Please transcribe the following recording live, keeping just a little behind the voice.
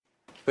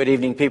Good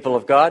evening, people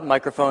of God.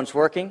 Microphone's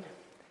working.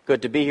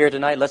 Good to be here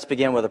tonight. Let's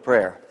begin with a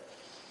prayer.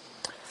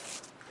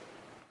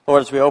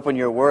 Lord, as we open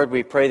your word,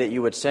 we pray that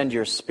you would send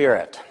your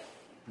Spirit,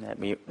 that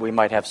we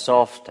might have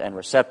soft and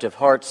receptive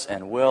hearts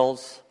and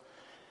wills.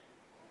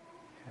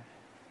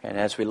 And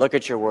as we look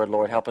at your word,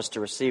 Lord, help us to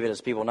receive it as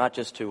people not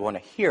just who want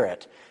to hear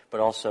it, but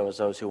also as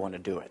those who want to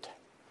do it.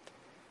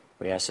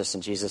 We ask this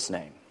in Jesus'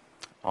 name.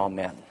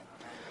 Amen.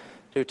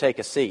 Do take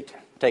a seat.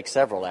 Take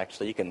several,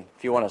 actually. You can,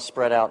 if you want to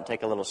spread out and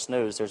take a little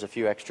snooze, there's a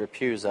few extra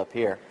pews up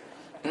here.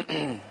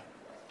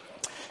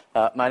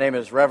 My name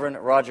is Reverend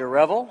Roger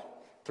Revell,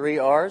 3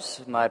 R's.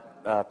 My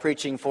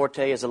preaching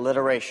forte is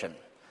alliteration.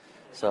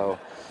 So,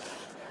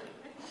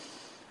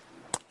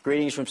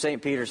 greetings from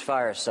St. Peter's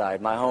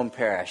Fireside, my home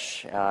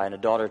parish, and a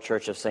daughter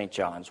church of St.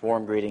 John's.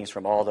 Warm greetings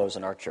from all those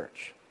in our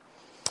church.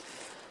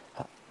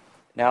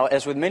 Now,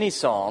 as with many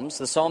psalms,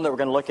 the psalm that we're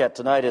going to look at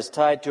tonight is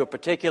tied to a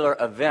particular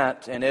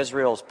event in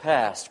Israel's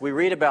past. We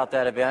read about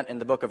that event in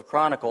the book of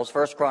Chronicles,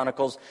 1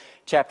 Chronicles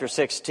chapter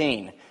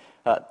 16.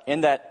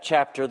 In that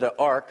chapter, the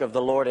ark of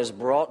the Lord is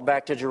brought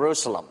back to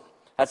Jerusalem.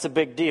 That's a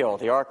big deal.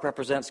 The ark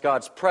represents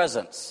God's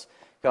presence,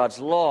 God's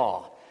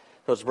law.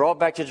 So it's brought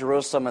back to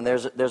Jerusalem, and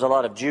there's a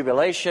lot of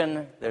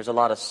jubilation, there's a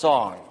lot of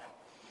song.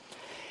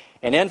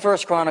 And in 1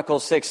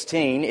 Chronicles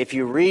 16, if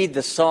you read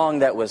the song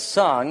that was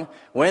sung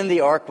when the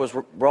ark was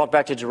brought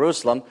back to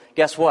Jerusalem,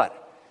 guess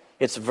what?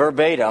 It's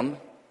verbatim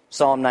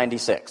Psalm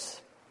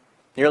 96.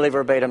 Nearly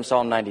verbatim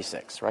Psalm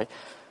 96, right?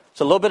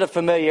 So a little bit of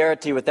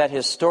familiarity with that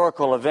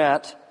historical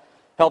event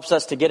helps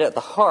us to get at the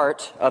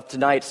heart of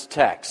tonight's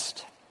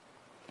text.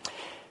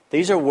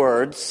 These are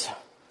words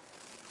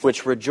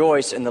which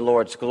rejoice in the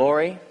Lord's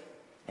glory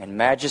and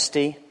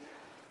majesty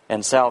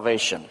and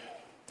salvation.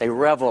 They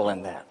revel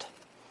in that,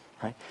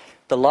 right?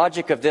 The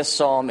logic of this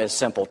psalm is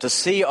simple. To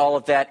see all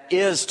of that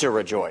is to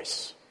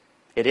rejoice.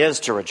 It is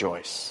to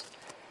rejoice.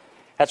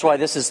 That's why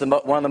this is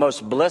one of the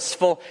most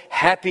blissful,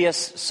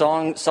 happiest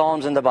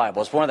psalms in the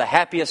Bible. It's one of the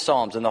happiest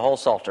psalms in the whole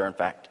Psalter, in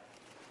fact.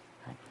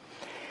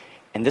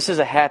 And this is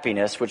a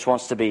happiness which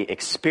wants to be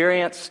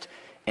experienced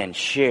and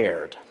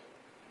shared.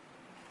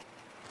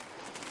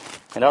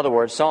 In other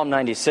words, Psalm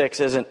 96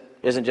 isn't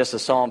just a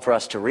psalm for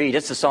us to read.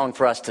 It's a song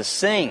for us to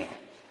sing.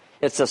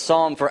 It's a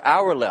psalm for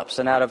our lips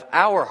and out of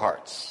our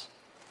hearts.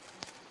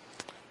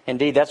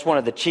 Indeed, that's one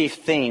of the chief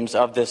themes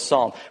of this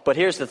psalm. But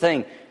here's the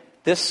thing.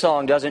 This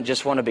song doesn't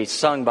just want to be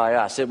sung by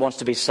us. It wants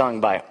to be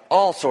sung by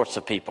all sorts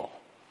of people.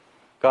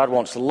 God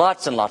wants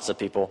lots and lots of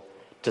people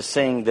to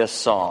sing this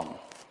psalm.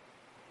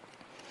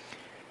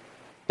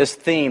 This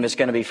theme is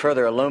going to be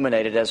further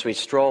illuminated as we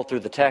stroll through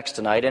the text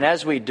tonight. And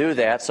as we do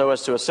that, so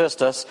as to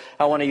assist us,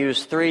 I want to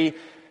use 3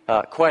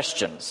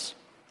 questions.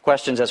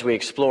 Questions as we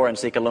explore and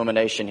seek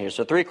illumination here.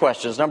 So 3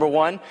 questions. Number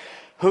 1,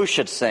 who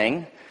should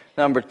sing?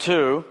 Number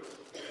 2,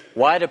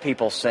 why do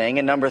people sing?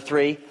 And number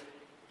 3,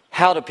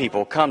 how do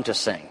people come to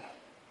sing?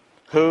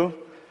 Who,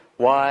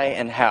 why,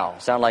 and how.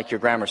 Sound like your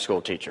grammar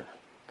school teacher,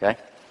 okay?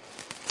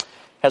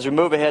 As we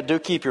move ahead, do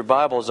keep your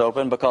Bibles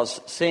open because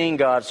seeing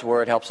God's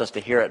Word helps us to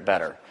hear it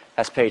better.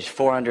 That's page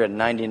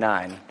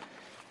 499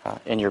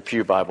 in your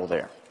pew Bible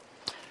there.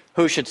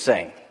 Who should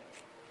sing?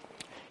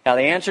 Now,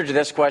 the answer to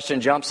this question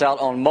jumps out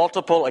on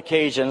multiple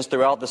occasions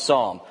throughout the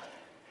psalm.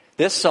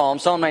 This psalm,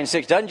 Psalm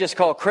 96, doesn't just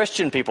call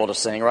Christian people to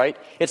sing, right?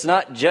 It's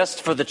not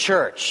just for the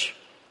church.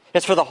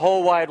 It's for the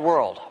whole wide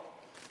world.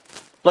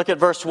 Look at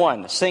verse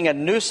 1. Sing a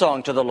new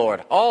song to the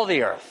Lord, all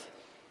the earth.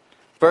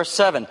 Verse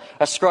 7.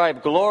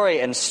 Ascribe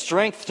glory and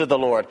strength to the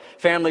Lord,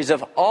 families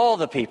of all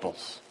the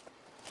peoples.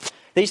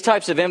 These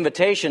types of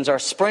invitations are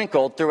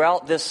sprinkled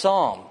throughout this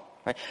psalm.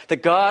 Right? The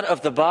God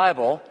of the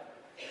Bible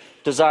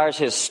desires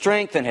His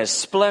strength and His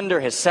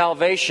splendor, His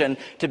salvation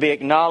to be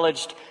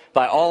acknowledged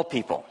by all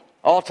people.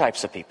 All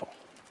types of people.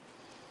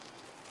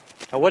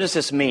 Now, what does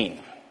this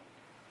mean?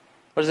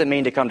 What does it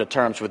mean to come to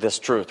terms with this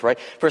truth, right?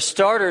 For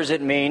starters,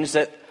 it means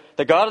that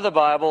the God of the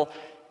Bible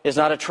is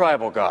not a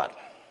tribal God.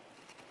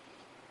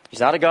 He's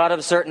not a God of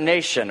a certain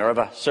nation or of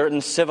a certain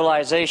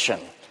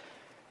civilization.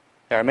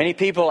 There are many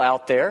people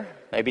out there,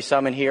 maybe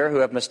some in here, who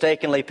have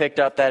mistakenly picked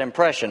up that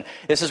impression.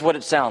 This is what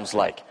it sounds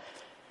like.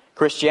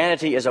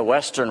 Christianity is a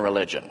Western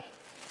religion.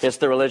 It's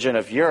the religion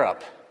of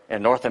Europe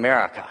and North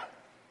America.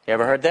 You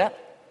ever heard that?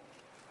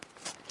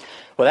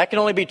 Well, that can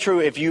only be true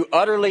if you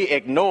utterly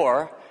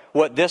ignore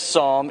what this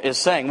psalm is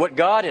saying, what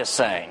God is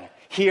saying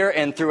here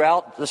and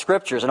throughout the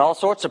Scriptures in all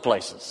sorts of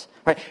places.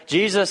 Right?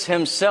 Jesus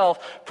Himself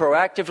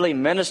proactively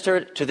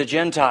ministered to the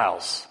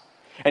Gentiles,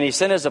 and He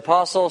sent His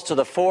apostles to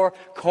the 4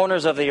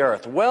 corners of the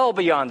earth, well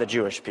beyond the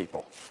Jewish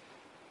people.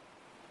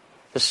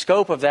 The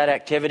scope of that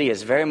activity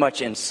is very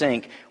much in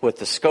sync with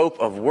the scope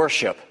of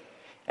worship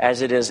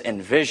as it is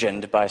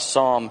envisioned by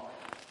Psalm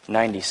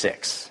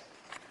 96.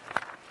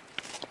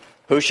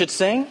 Who should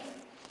sing?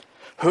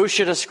 Who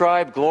should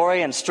ascribe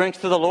glory and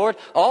strength to the Lord?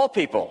 All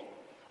people,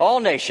 all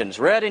nations,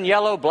 red and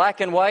yellow, black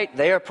and white,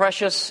 they are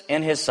precious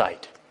in His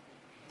sight.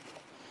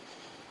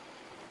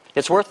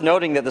 It's worth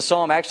noting that the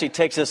psalm actually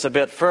takes us a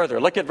bit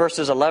further. Look at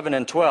verses 11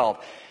 and 12.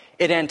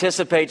 It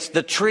anticipates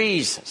the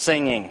trees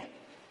singing.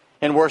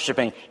 in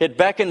worshiping. It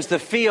beckons the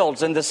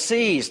fields and the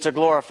seas to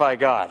glorify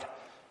God.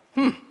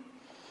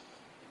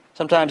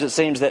 Sometimes it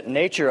seems that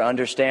nature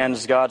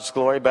understands God's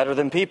glory better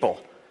than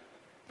people.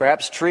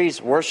 Perhaps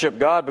trees worship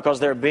God because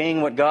they're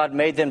being what God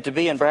made them to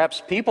be, and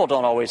perhaps people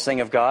don't always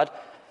sing of God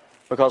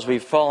because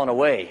we've fallen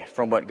away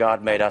from what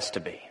God made us to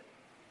be.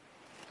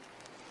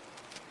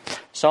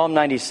 Psalm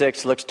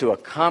 96 looks to a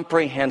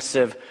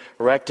comprehensive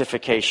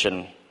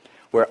rectification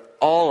where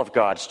all of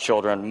God's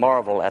children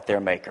marvel at their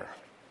Maker.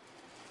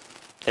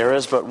 There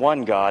is but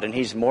one God, and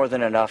He's more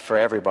than enough for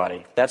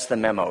everybody. That's the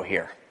memo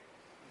here.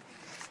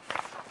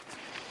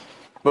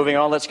 Moving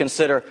on, let's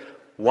consider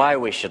why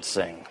we should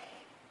sing.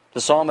 The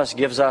psalmist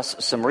gives us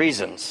some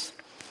reasons.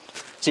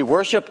 See,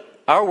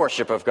 our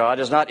worship of God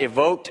is not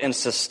evoked and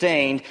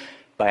sustained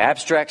by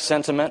abstract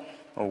sentiment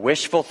or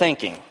wishful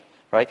thinking,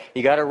 right?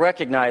 You got to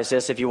recognize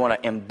this if you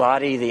want to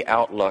embody the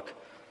outlook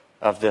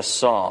of this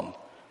psalm.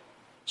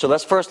 So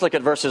let's first look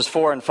at verses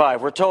 4 and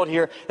 5. We're told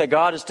here that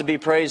God is to be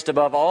praised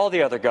above all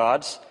the other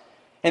gods,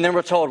 and then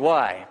we're told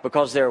why.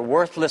 Because they're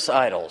worthless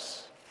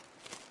idols.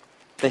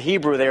 The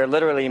Hebrew there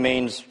literally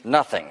means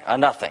nothing, a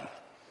nothing,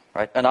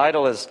 right? An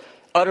idol is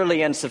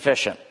utterly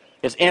insufficient.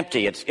 It's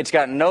empty. It's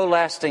got no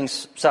lasting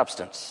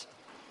substance.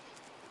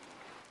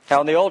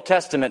 Now, in the Old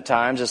Testament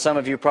times, as some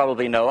of you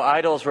probably know,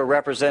 idols were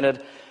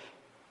represented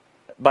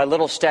by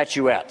little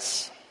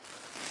statuettes.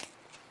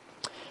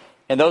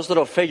 And those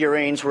little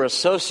figurines were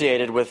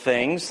associated with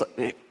things,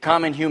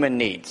 common human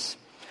needs.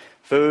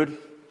 Food,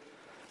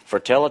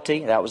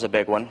 fertility, that was a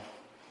big one.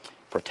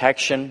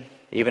 Protection,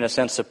 even a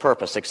sense of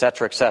purpose,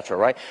 etc.,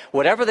 right?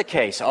 Whatever the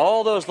case,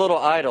 all those little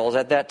idols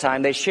at that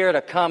time, they shared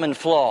a common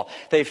flaw.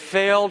 They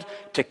failed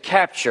to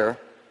capture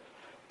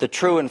the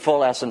true and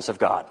full essence of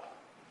God.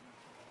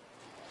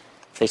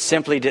 They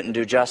simply didn't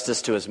do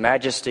justice to His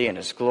majesty and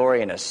His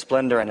glory and His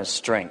splendor and His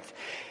strength.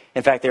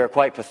 In fact, they were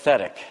quite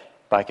pathetic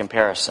by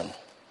comparison.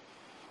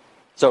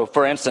 So,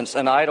 for instance,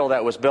 an idol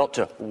that was built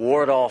to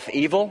ward off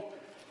evil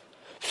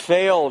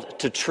failed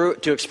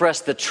to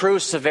express the true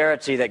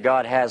severity that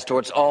God has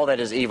towards all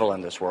that is evil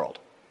in this world.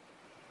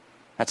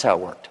 That's how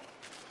it worked.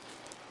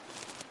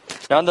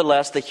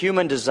 Nonetheless, the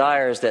human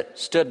desires that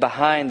stood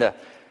behind the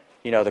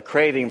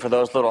craving for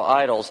those little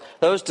idols,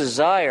 those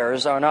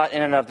desires are not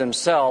in and of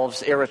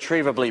themselves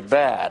irretrievably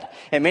bad.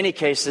 In many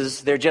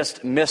cases, they're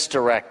just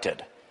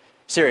misdirected,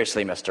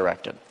 seriously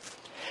misdirected.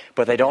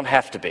 But they don't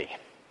have to be.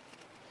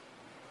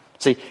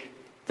 See,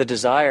 the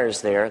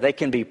desires there, they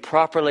can be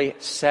properly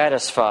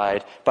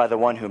satisfied by the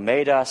one who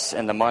made us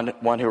and the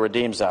one who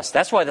redeems us.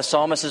 That's why the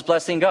psalmist is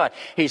blessing God.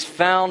 He's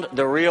found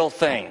the real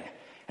thing.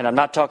 And I'm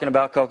not talking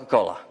about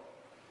Coca-Cola.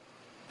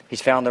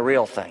 He's found the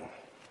real thing,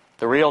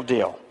 the real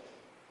deal.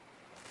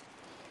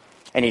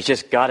 And he's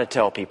just got to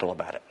tell people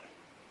about it.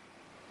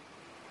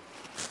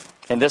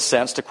 In this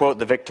sense, to quote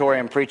the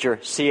Victorian preacher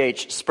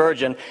C.H.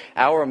 Spurgeon,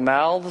 our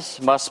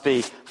mouths must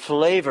be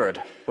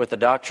flavored with the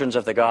doctrines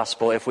of the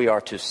gospel if we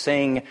are to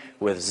sing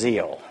with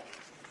zeal.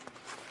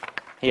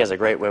 He has a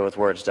great way with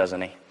words,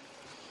 doesn't he?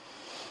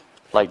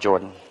 Like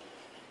Jordan.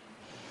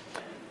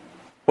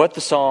 What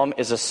the psalm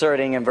is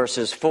asserting in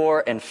verses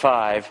 4 and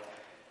 5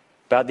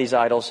 about these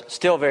idols,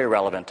 still very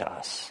relevant to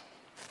us.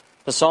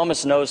 The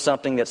psalmist knows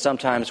something that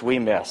sometimes we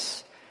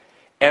miss.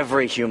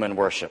 Every human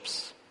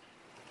worships.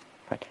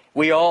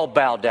 We all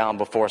bow down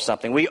before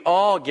something. We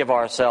all give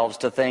ourselves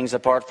to things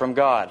apart from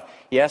God.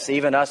 Yes,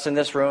 even us in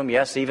this room.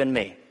 Yes, even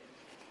me.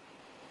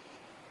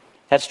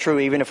 That's true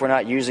even if we're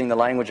not using the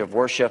language of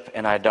worship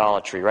and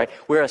idolatry, right?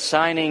 We're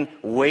assigning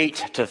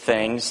weight to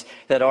things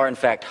that are in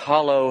fact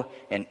hollow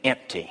and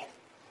empty.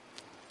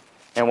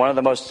 And one of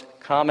the most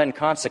common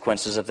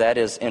consequences of that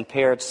is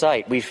impaired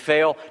sight. We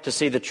fail to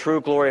see the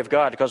true glory of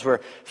God because we're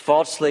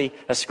falsely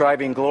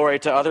ascribing glory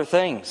to other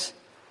things.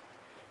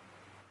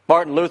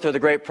 Martin Luther, the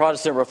great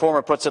Protestant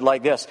reformer, puts it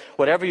like this: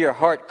 whatever your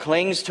heart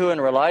clings to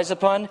and relies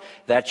upon,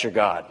 that's your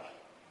God.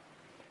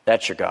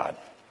 That's your God.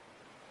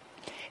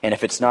 And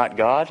if it's not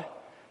God,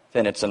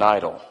 then it's an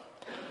idol.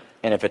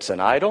 And if it's an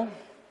idol,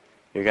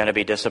 you're going to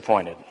be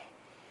disappointed.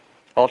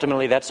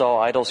 Ultimately, that's all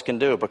idols can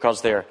do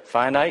because they're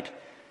finite,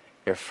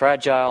 they're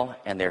fragile,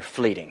 and they're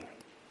fleeting.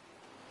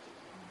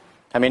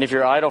 I mean, if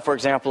your idol, for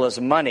example, is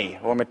money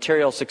or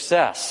material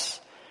success,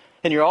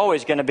 then you're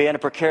always going to be in a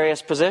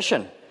precarious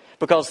position.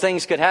 Because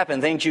things could happen,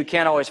 things you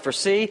can't always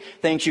foresee,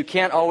 things you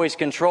can't always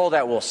control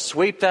that will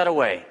sweep that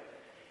away.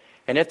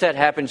 And if that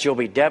happens, you'll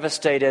be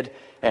devastated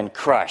and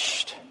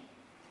crushed.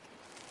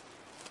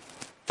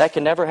 That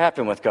can never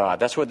happen with God.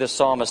 That's what this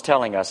psalm is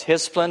telling us.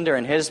 His splendor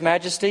and His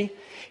majesty,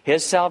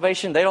 His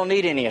salvation, they don't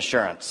need any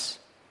assurance.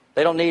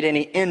 They don't need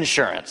any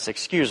insurance,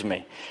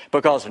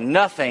 because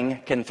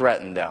nothing can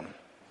threaten them.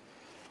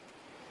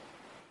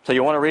 So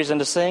you want a reason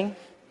to sing?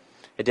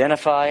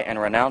 Identify and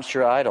renounce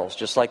your idols,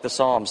 just like the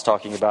Psalm's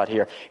talking about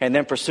here. And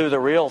then pursue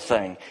the real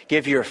thing.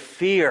 Give your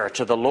fear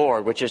to the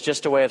Lord, which is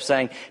just a way of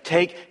saying,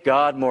 take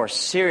God more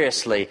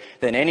seriously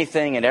than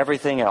anything and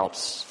everything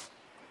else.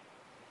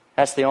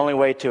 That's the only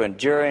way to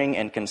enduring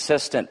and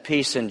consistent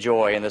peace and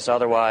joy in this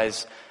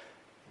otherwise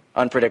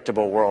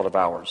unpredictable world of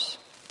ours.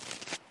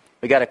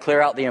 We got to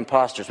clear out the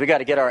imposters. We got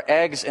to get our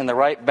eggs in the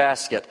right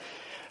basket.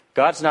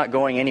 God's not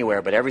going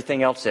anywhere, but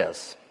everything else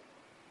is.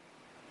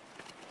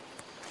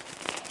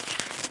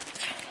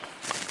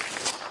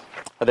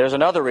 But there's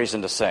another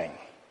reason to sing.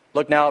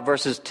 Look now at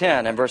verses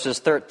 10 and verses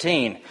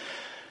 13.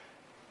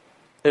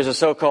 There's a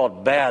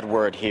so-called bad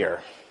word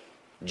here.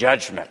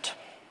 Judgment.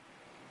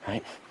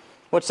 Right?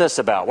 What's this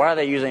about? Why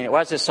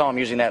is this psalm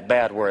using that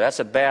bad word? That's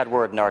a bad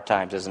word in our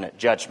times, isn't it?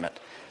 Judgment.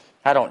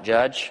 I don't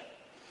judge.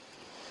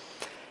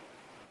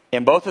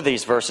 In both of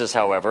these verses,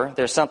 however,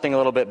 there's something a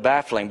little bit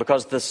baffling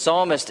because the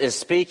psalmist is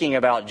speaking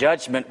about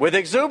judgment with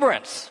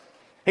exuberance.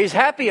 He's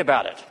happy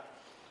about it.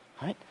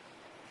 Right?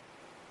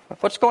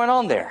 What's going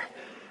on there?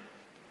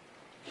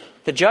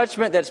 The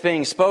judgment that's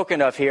being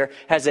spoken of here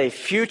has a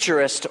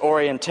futurist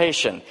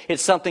orientation.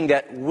 It's something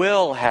that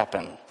will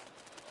happen.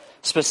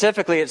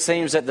 Specifically, it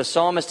seems that the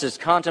psalmist is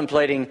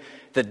contemplating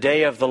the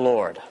day of the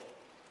Lord.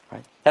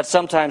 Right? That's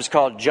sometimes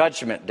called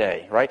Judgment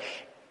Day, right?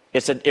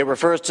 It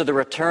refers to the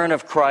return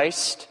of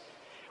Christ,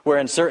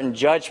 wherein certain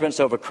judgments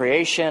over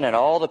creation and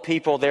all the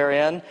people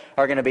therein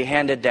are going to be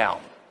handed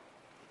down.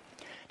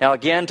 Now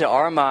again, to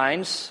our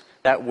minds,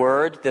 that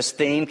word, this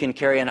theme, can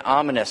carry an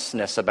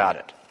ominousness about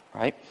it,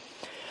 right?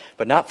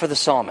 But not for the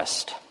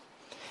psalmist.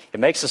 It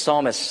makes the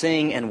psalmist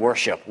sing and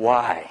worship.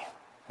 Why?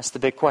 That's the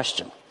big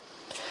question.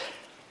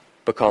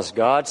 Because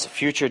God's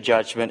future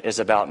judgment is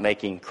about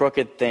making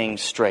crooked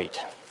things straight.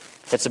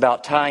 It's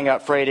about tying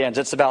up frayed ends.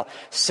 It's about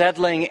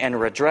settling and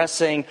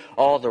redressing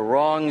all the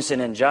wrongs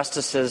and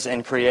injustices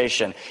in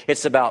creation.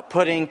 It's about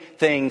putting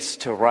things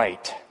to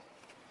right.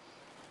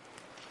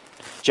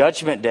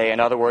 Judgment Day,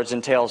 in other words,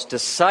 entails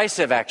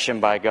decisive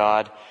action by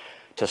God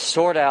to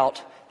sort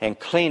out and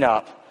clean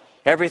up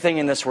everything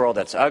in this world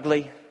that's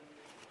ugly,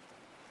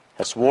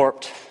 that's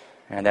warped,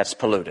 and that's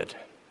polluted.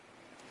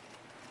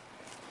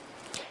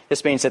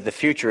 This means that the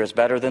future is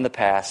better than the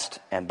past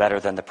and better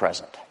than the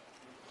present.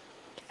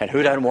 And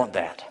who doesn't want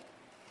that?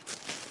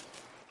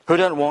 Who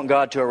doesn't want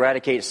God to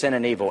eradicate sin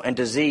and evil and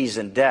disease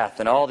and death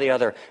and all the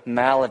other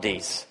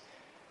maladies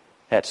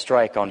that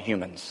strike on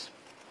humans?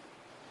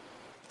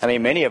 I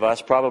mean, many of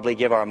us probably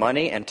give our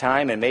money and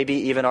time and maybe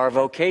even our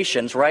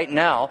vocations right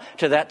now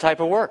to that type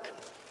of work.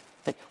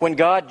 When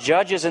God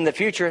judges in the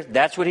future,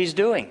 that's what He's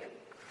doing.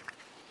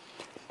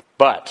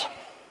 But,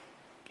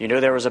 you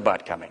knew there was a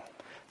but coming.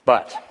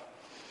 But,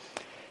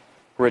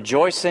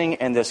 rejoicing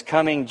in this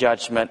coming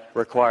judgment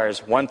requires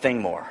one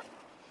thing more.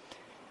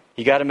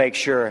 You got to make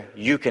sure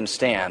you can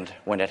stand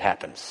when it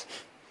happens.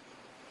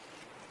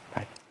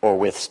 Right? Or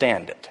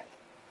withstand it.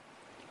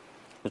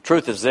 The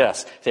truth is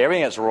this. See,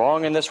 everything that's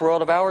wrong in this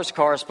world of ours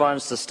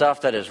corresponds to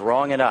stuff that is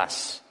wrong in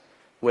us,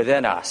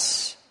 within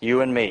us,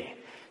 you and me,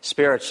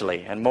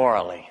 spiritually and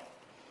morally.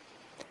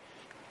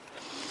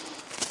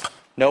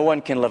 No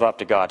one can live up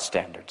to God's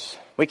standards.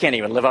 We can't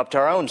even live up to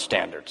our own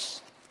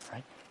standards.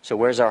 Right? So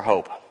where's our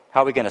hope?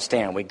 How are we going to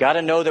stand? We've got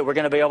to know that we're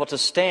going to be able to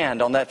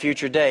stand on that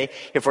future day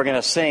if we're going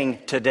to sing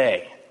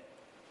today.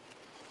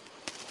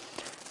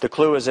 The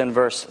clue is in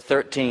verse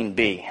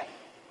 13b.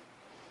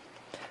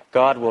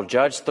 God will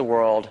judge the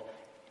world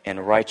in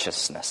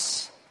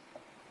righteousness.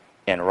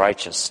 In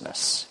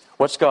righteousness.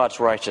 What's God's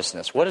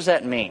righteousness? What does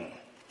that mean?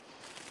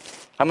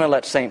 I'm going to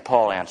let St.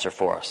 Paul answer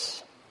for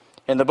us.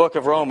 In the book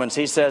of Romans,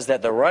 he says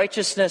that the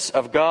righteousness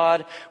of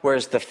God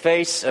wears the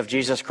face of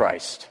Jesus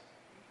Christ.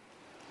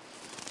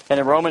 And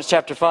in Romans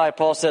chapter 5,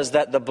 Paul says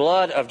that the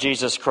blood of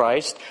Jesus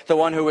Christ, the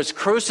one who was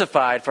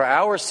crucified for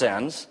our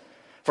sins,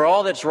 for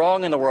all that's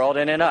wrong in the world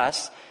and in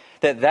us,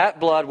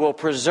 that blood will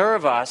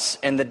preserve us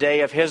in the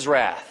day of His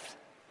wrath,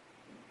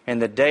 in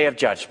the day of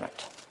judgment.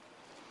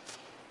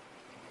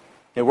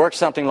 It works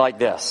something like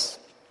this.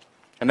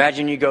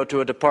 Imagine you go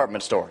to a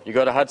department store. You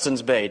go to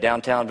Hudson's Bay,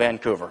 downtown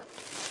Vancouver.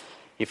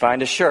 You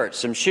find a shirt,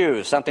 some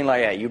shoes, something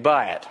like that. You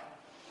buy it.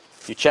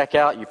 You check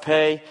out, you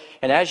pay,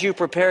 and as you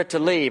prepare to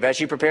leave, as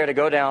you prepare to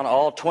go down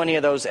all 20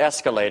 of those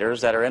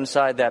escalators that are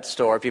inside that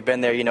store, if you've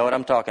been there, you know what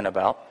I'm talking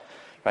about,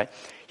 right?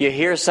 You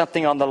hear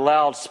something on the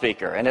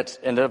loudspeaker,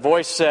 and the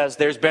voice says,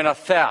 "There's been a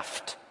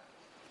theft."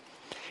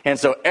 And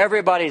so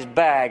everybody's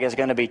bag is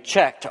going to be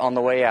checked on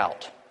the way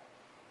out.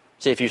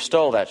 See if you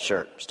stole that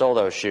shirt, stole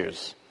those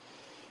shoes.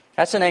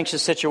 That's an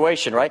anxious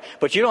situation, right?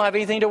 But you don't have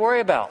anything to worry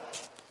about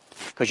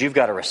because you've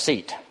got a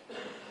receipt,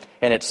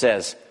 and it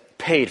says,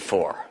 "Paid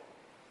for."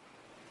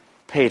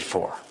 Paid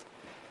for.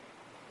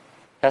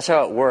 That's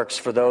how it works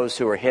for those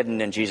who are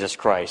hidden in Jesus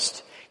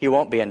Christ. You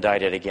won't be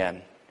indicted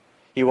again.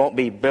 You won't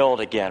be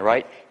billed again,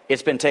 right?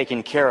 It's been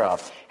taken care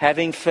of.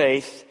 Having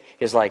faith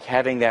is like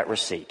having that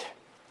receipt.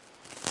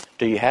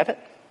 Do you have it?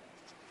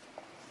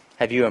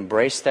 Have you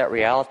embraced that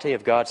reality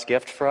of God's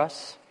gift for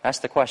us? That's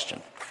the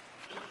question.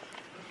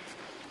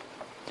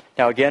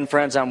 Now again,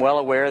 friends, I'm well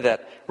aware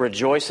that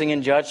rejoicing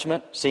in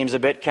judgment seems a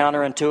bit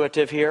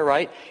counterintuitive here,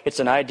 right? It's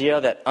an idea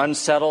that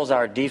unsettles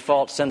our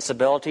default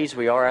sensibilities.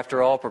 We are,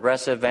 after all,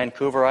 progressive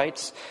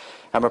Vancouverites.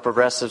 I'm a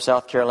progressive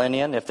South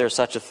Carolinian, if there's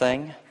such a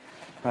thing,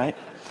 right?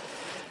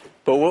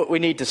 But what we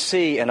need to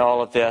see in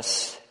all of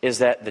this is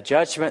that the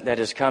judgment that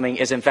is coming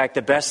is, in fact,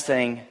 the best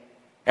thing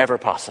ever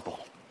possible.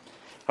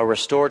 a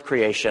restored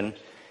creation,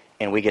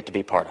 and we get to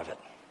be part of it.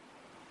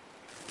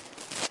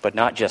 But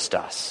not just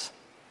us.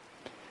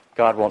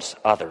 God wants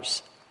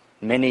others.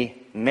 Many,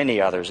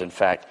 many others, in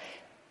fact.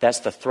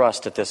 That's the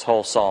thrust of this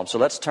whole psalm. So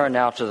let's turn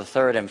now to the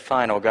third and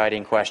final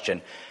guiding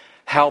question.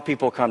 How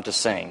people come to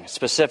sing.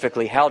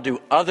 Specifically, how do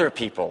other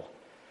people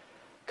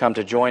come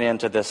to join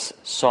into this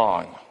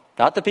song?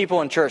 Not the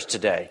people in church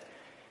today,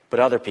 but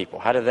other people.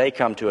 How do they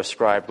come to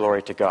ascribe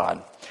glory to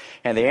God?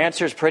 And the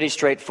answer is pretty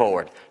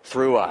straightforward.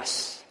 Through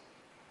us.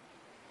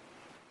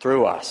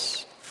 Through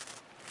us.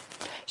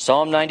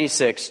 Psalm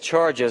 96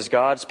 charges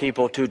God's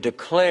people to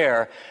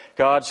declare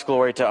God's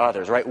glory to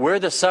others, right? We're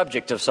the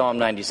subject of Psalm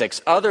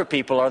 96. Other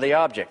people are the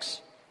objects.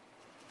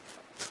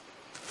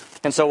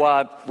 And so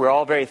we're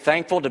all very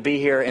thankful to be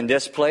here in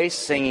this place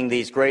singing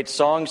these great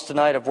songs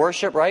tonight of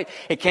worship, right?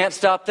 It can't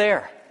stop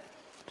there.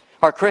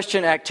 Our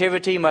Christian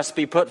activity must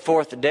be put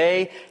forth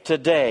day to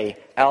day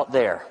out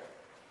there.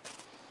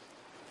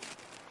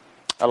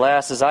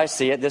 Alas, as I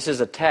see it, this is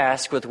a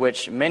task with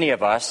which many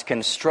of us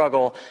can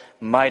struggle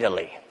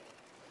mightily.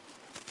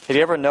 Have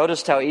you ever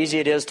noticed how easy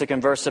it is to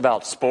converse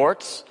about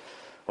sports,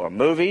 or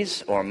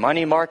movies, or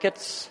money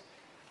markets,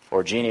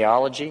 or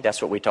genealogy?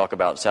 That's what we talk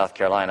about in South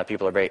Carolina.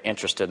 People are very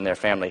interested in their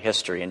family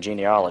history and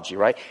genealogy,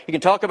 right? You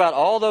can talk about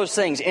all those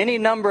things. Any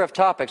number of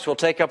topics we'll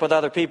take up with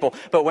other people.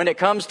 But when it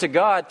comes to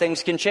God,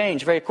 things can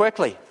change very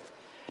quickly.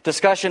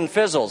 Discussion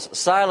fizzles.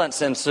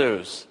 Silence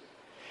ensues.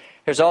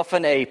 There's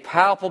often a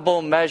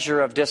palpable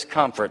measure of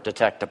discomfort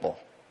detectable.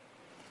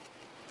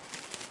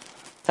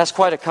 That's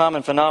quite a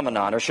common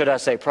phenomenon, or should I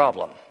say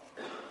problem.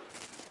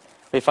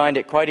 We find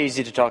it quite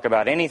easy to talk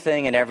about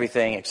anything and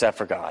everything except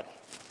for God.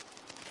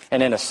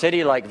 And in a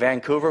city like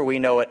Vancouver, we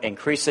know it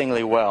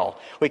increasingly well.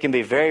 We can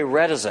be very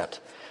reticent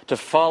to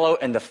follow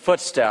in the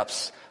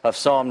footsteps of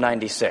Psalm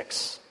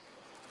 96.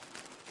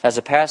 As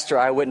a pastor,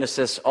 I witness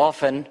this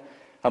often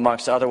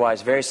amongst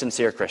otherwise very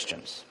sincere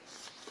Christians.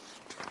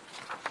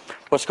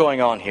 What's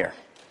going on here?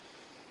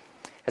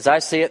 As I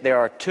see it, there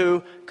are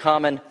two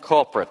common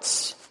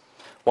culprits.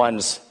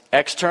 One's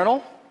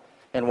external,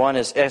 and one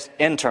is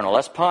internal.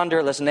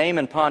 Let's name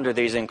and ponder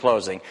these in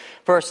closing.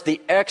 First,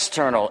 the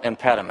external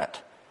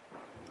impediment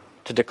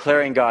to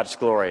declaring God's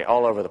glory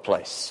all over the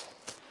place.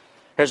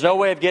 There's no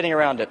way of getting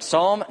around it.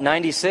 Psalm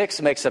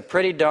 96 makes a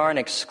pretty darn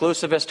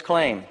exclusivist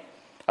claim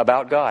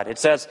about God. It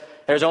says,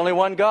 there's only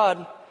one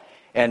God,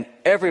 and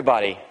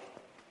everybody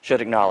should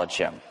acknowledge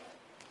Him.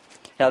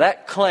 Now,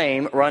 that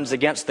claim runs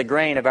against the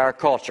grain of our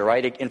culture,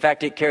 right? In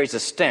fact, it carries a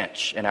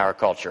stench in our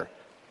culture.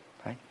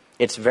 Right?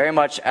 It's very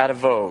much out of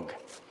vogue.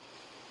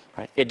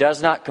 Right? It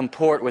does not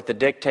comport with the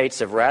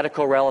dictates of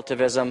radical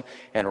relativism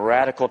and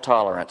radical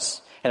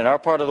tolerance. And in our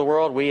part of the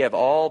world, we have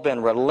all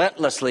been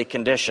relentlessly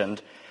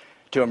conditioned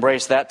to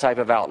embrace that type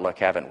of outlook,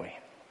 haven't we?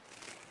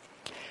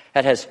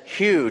 That has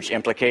huge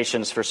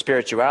implications for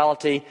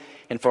spirituality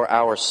and for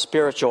our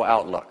spiritual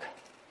outlook.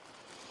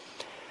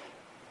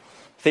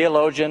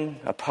 Theologian,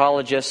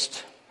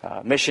 apologist,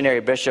 missionary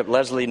bishop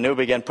Leslie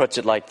Newbegin puts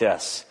it like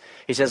this.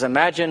 He says,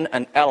 imagine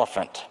an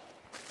elephant.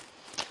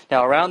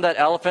 Now, around that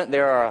elephant,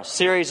 there are a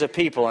series of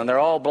people, and they're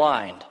all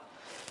blind.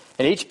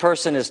 And each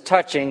person is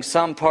touching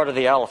some part of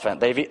the elephant.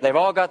 They've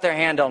all got their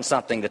hand on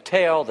something, the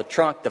tail, the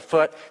trunk, the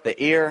foot,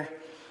 the ear,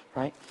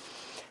 right?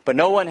 But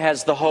no one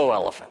has the whole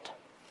elephant.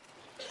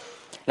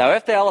 Now,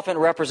 if the elephant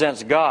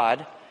represents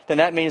God, then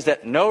that means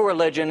that no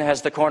religion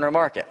has the corner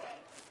market.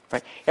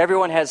 Right?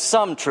 Everyone has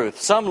some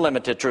truth, some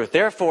limited truth.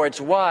 Therefore,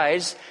 it's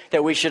wise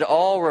that we should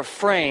all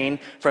refrain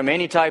from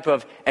any type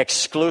of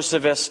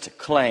exclusivist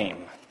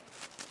claim.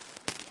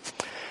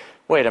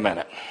 Wait a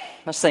minute.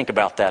 Let's think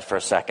about that for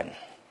a second.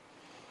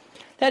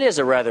 That is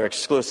a rather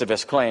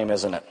exclusivist claim,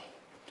 isn't it?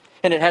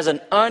 And it has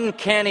an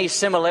uncanny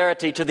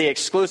similarity to the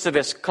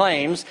exclusivist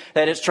claims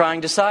that it's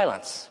trying to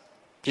silence.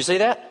 Do you see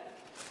that?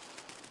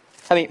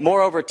 I mean,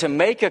 moreover, to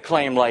make a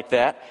claim like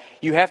that,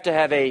 you have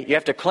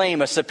to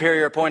claim a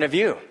superior point of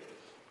view.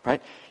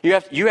 Right?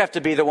 You have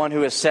to be the one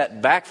who is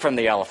set back from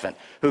the elephant,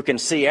 who can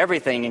see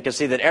everything and can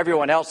see that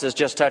everyone else is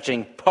just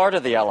touching part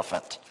of the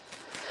elephant.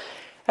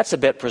 That's a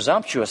bit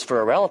presumptuous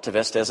for a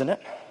relativist, isn't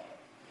it?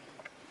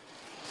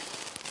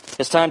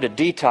 It's time to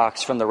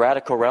detox from the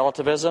radical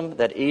relativism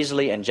that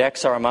easily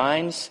injects our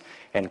minds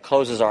and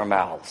closes our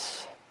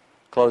mouths,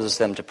 closes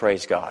them to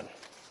praise God.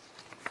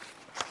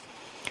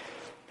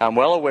 I'm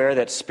well aware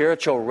that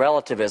spiritual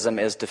relativism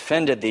is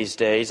defended these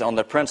days on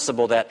the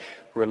principle that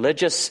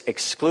religious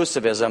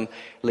exclusivism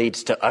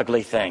leads to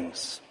ugly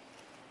things.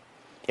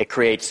 It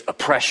creates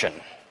oppression.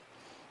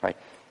 Right?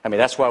 I mean,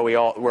 that's why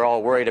we're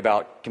all worried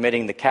about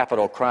committing the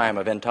capital crime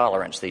of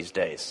intolerance these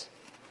days.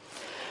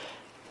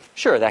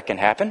 Sure, that can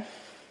happen,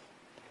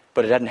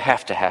 but it doesn't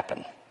have to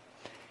happen.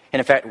 And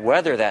in fact,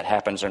 whether that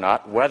happens or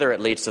not, whether it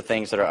leads to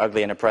things that are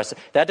ugly and oppressive,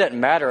 that doesn't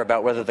matter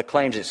about whether the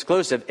claim's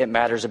exclusive. It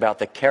matters about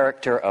the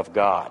character of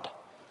God.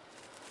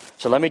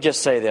 So let me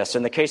just say this.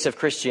 In the case of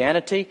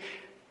Christianity,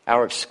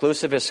 our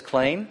exclusivist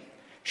claim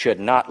should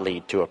not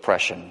lead to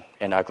oppression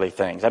and ugly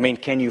things. I mean,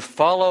 can you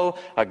follow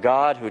a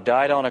God who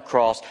died on a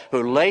cross,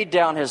 who laid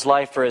down his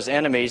life for his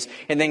enemies,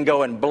 and then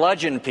go and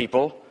bludgeon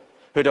people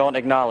who don't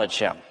acknowledge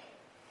him?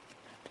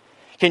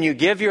 Can you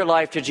give your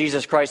life to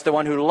Jesus Christ, the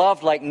one who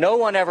loved like no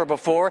one ever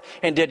before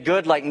and did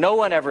good like no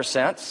one ever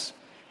since,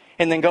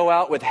 and then go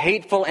out with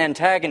hateful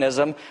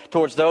antagonism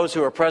towards those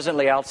who are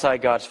presently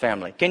outside God's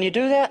family? Can you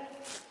do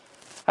that?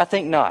 I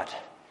think not.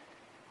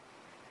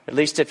 At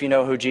least if you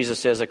know who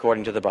Jesus is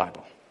according to the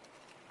Bible.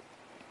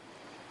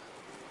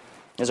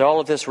 Is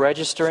all of this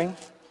registering?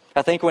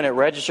 I think when it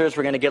registers,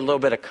 we're going to get a little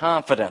bit of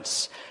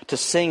confidence to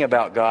sing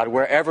about God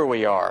wherever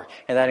we are,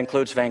 and that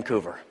includes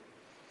Vancouver,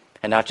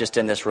 and not just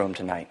in this room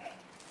tonight.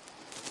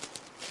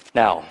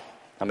 Now,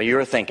 some of you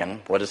are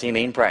thinking, what does he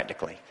mean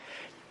practically?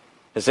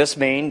 Does this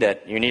mean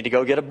that you need to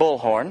go get a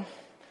bullhorn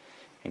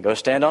and go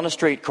stand on a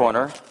street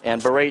corner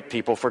and berate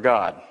people for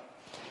God?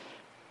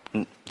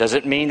 Does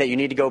it mean that you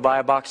need to go buy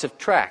a box of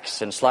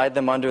tracts and slide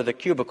them under the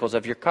cubicles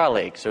of your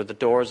colleagues or the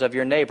doors of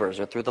your neighbors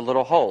or through the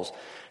little holes?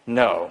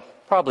 No,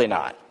 probably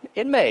not.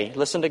 It may.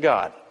 Listen to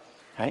God.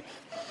 Right?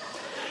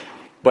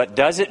 But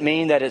does it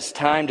mean that it's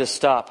time to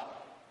stop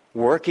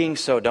working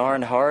so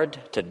darn hard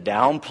to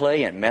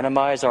downplay and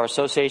minimize our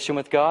association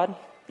with God?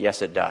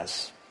 Yes, it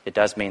does. It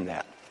does mean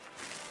that.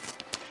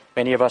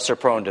 Many of us are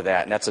prone to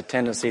that, and that's a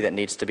tendency that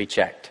needs to be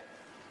checked.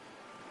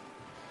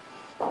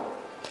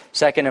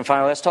 Second and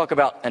finally, let's talk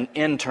about an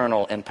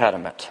internal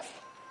impediment.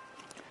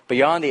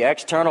 Beyond the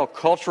external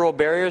cultural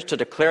barriers to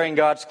declaring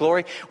God's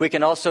glory, we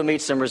can also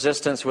meet some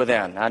resistance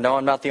within. I know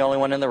I'm not the only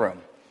one in the room.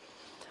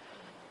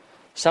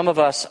 Some of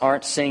us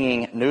aren't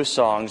singing new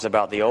songs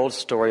about the old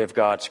story of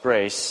God's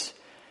grace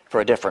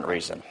for a different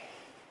reason.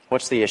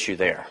 What's the issue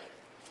there?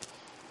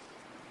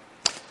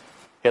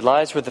 It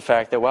lies with the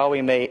fact that while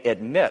we may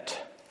admit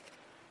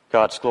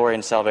God's glory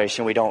and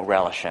salvation, we don't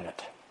relish in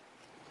it.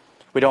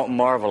 We don't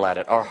marvel at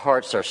it. Our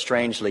hearts are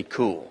strangely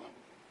cool.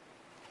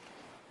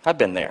 I've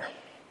been there.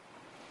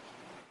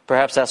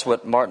 Perhaps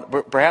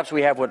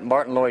we have what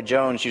Martin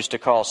Lloyd-Jones used to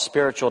call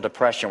spiritual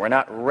depression. We're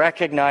not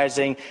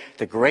recognizing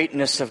the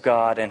greatness of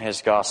God and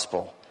his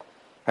gospel.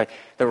 Right?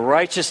 The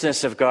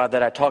righteousness of God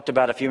that I talked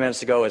about a few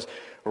minutes ago is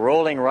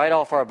rolling right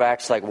off our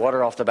backs like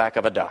water off the back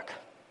of a duck.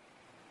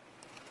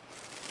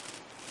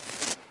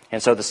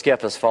 And so the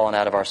skip has fallen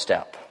out of our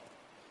step.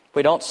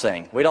 We don't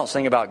sing. We don't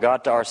sing about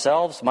God to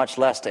ourselves, much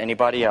less to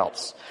anybody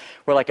else.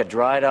 We're like a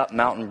dried up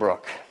mountain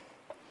brook.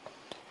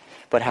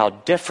 But how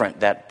different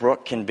that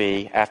brook can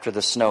be after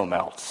the snow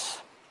melts.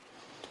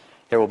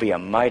 There will be a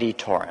mighty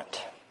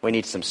torrent. We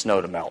need some snow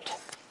to melt.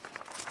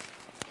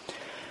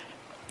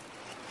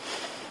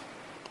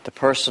 The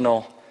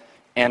personal,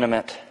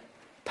 intimate,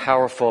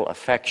 powerful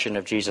affection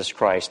of Jesus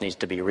Christ needs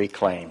to be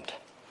reclaimed.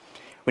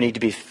 We need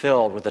to be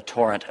filled with the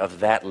torrent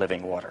of that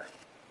living water.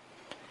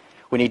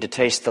 We need to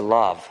taste the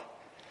love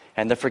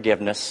and the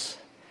forgiveness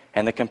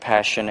and the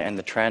compassion and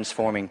the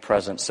transforming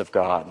presence of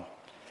God.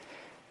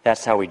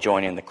 That's how we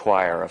join in the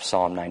choir of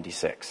Psalm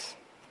 96.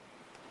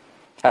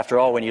 After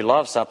all, when you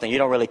love something, you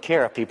don't really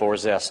care if people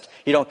resist.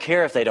 You don't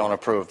care if they don't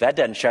approve. That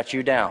doesn't shut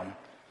you down.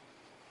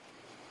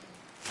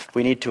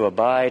 We need to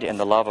abide in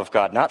the love of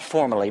God, not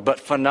formally, but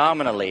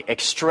phenomenally,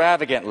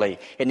 extravagantly.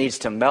 It needs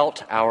to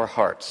melt our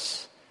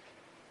hearts.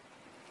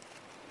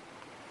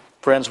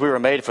 Friends, we were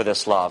made for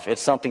this love.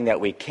 It's something that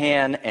we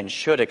can and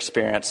should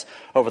experience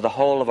over the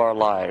whole of our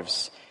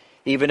lives,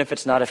 even if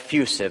it's not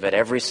effusive at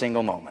every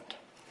single moment.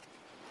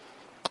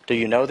 Do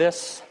you know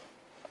this?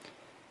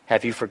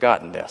 Have you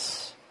forgotten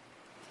this?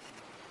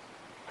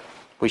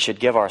 We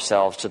should give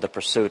ourselves to the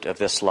pursuit of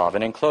this love.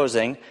 And in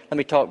closing, let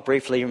me talk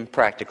briefly and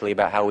practically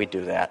about how we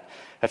do that.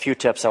 A few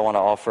tips I want to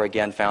offer,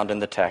 again, found in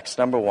the text.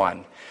 Number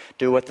one,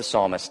 do what the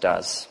psalmist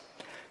does.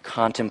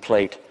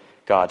 Contemplate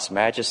God's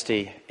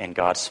majesty and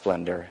God's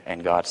splendor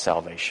and God's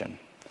salvation.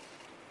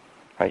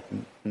 Right?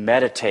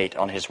 Meditate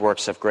on his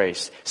works of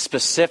grace,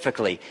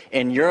 specifically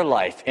in your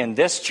life, in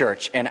this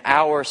church, in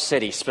our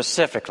city,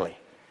 specifically.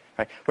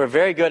 Right? We're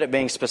very good at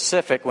being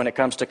specific when it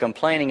comes to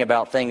complaining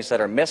about things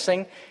that are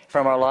missing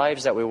from our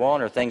lives that we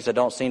want or things that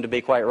don't seem to be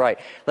quite right.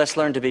 Let's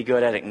learn to be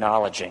good at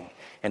acknowledging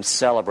and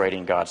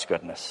celebrating God's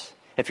goodness.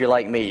 If you're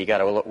like me, you got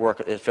to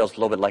work. It feels a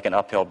little bit like an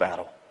uphill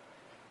battle.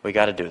 We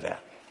got to do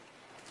that.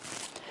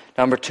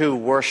 Number two,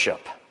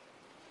 worship,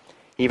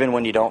 even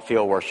when you don't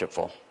feel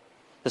worshipful.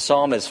 The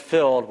psalm is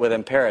filled with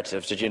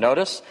imperatives. Did you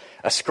notice?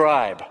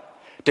 Ascribe,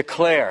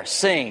 declare,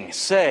 sing,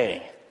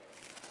 say.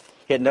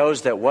 It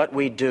knows that what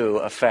we do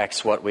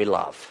affects what we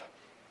love.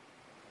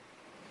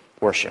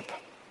 Worship.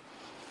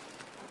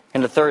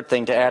 And the third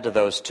thing to add to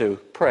those two,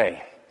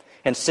 pray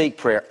and seek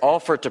prayer.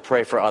 Offer to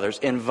pray for others.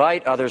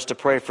 Invite others to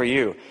pray for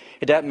you.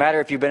 It doesn't matter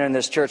if you've been in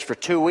this church for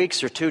 2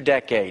 weeks or 2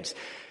 decades.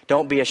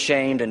 Don't be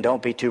ashamed and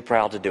don't be too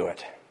proud to do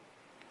it.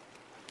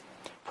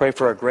 Pray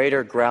for a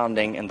greater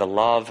grounding in the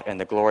love and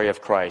the glory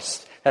of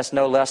Christ. That's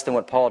no less than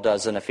what Paul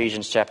does in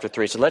Ephesians chapter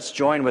 3. So let's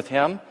join with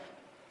him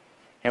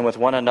and with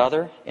one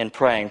another in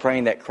praying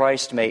that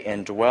Christ may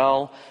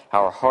indwell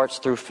our hearts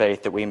through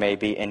faith, that we may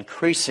be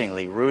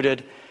increasingly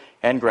rooted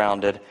and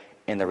grounded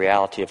in the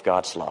reality of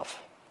God's love.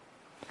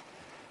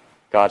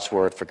 God's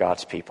word for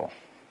God's people.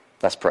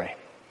 Let's pray.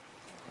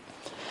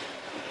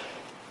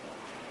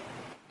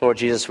 Lord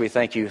Jesus, we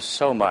thank you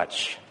so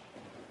much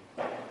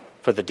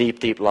for the deep,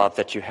 deep love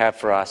that you have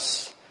for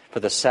us, for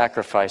the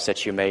sacrifice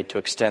that you made to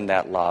extend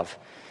that love.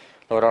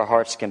 Lord, our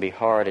hearts can be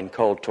hard and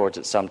cold towards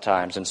it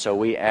sometimes, and so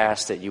we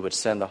ask that you would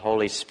send the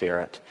Holy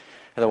Spirit,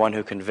 the one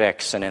who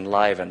convicts and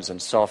enlivens and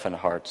softens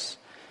hearts,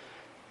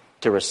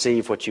 to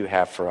receive what you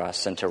have for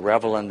us and to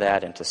revel in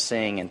that and to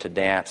sing and to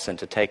dance and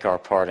to take our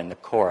part in the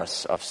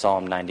chorus of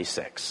Psalm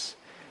 96.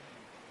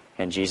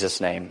 In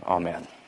Jesus' name, amen.